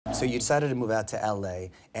So you decided to move out to LA,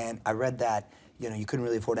 and I read that, you know, you couldn't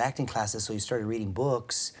really afford acting classes, so you started reading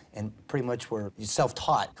books and pretty much were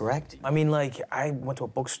self-taught, correct? I mean, like, I went to a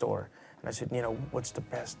bookstore and I said, you know, what's the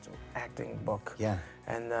best acting book? Yeah.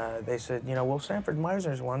 And they said, you know, well, Sanford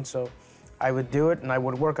Meisner's one, so I would do it and I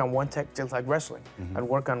would work on one tech, just like wrestling. I'd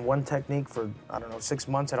work on one technique for, I don't know, 6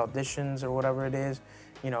 months at auditions or whatever it is,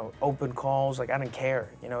 you know, open calls, like I didn't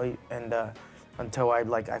care, you know, and until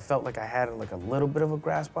I felt like I had like a little bit of a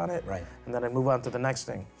grasp on it. Right. And then I'd move on to the next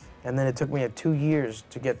thing. And then it took me 2 years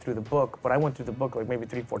to get through the book, but I went through the book like maybe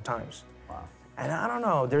 3 or 4 times. Wow. And I don't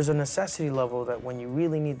know, there's a necessity level that when you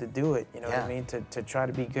really need to do it, you know what I mean, to try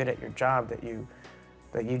to be good at your job, that you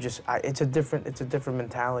just, it's a different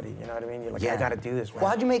mentality, you know what I mean? You're like, I gotta do this, man. Well,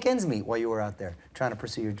 how'd you make ends meet while you were out there trying to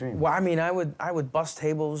pursue your dream? Well, I mean, I would bust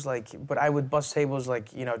tables, but I would bust tables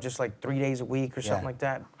like, you know, just like 3 days a week or something like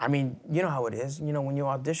that. I mean, you know how it is, you know, when you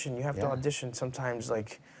audition, you have to audition sometimes,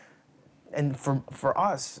 like, and for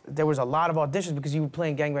us, there was a lot of auditions because you were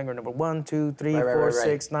playing Gangbanger number 1, 2, 3, 4,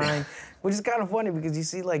 6, 9, which is kind of funny because you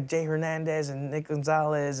see like Jay Hernandez and Nick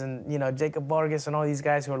Gonzalez and, you know, Jacob Vargas and all these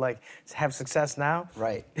guys who are like, have success now.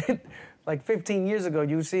 Right. Like 15 years ago,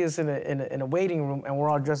 you would see us in a waiting room and we're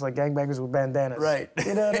all dressed like gangbangers with bandanas. Right.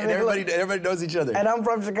 You know what I mean? And everybody knows each other. And I'm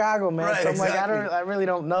from Chicago, man. Right, so I'm exactly. like, I really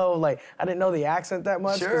don't know, like, I didn't know the accent that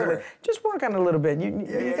much. Sure. Like, just work on it a little bit.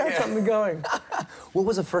 You got something going. What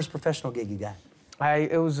was the first professional gig you got?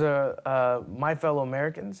 It was My Fellow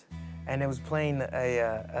Americans, and it was playing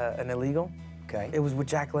an illegal. Okay. It was with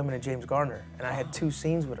Jack Lemmon and James Garner, and I had 2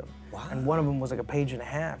 scenes with them. Wow. And one of them was like a page and a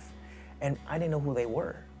half, and I didn't know who they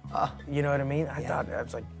were. You know what I mean? I thought, I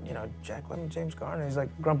was like, you know, Jack Lemmon, James Garner. He's like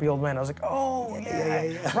grumpy old man. I was like, oh,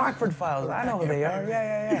 yeah. Rockford Files, I know who they are.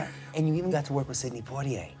 Yeah. And you even got to work with Sidney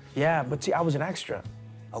Poitier. Yeah, but see, I was an extra.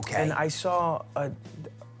 Okay. And I saw, I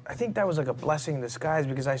think that was like a blessing in disguise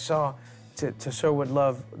because I saw To Sir With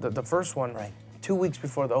Love, the first one, 2 weeks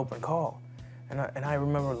before the open call. And I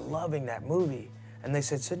remember loving that movie. And they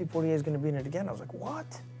said, Sidney Poitier is going to be in it again. I was like,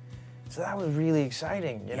 what? So that was really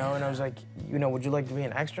exciting, you know? And I was like, you know, would you like to be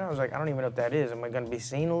an extra? I was like, I don't even know what that is. Am I going to be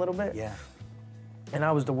seen a little bit? Yeah. And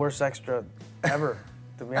I was the worst extra ever,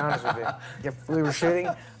 to be honest with you. If we were shooting,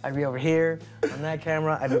 I'd be over here. On that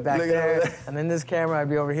camera, I'd be back there. And then this camera, I'd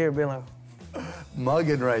be over here being like...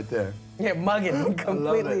 Mugging right there. Yeah, mugging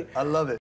completely. I love it.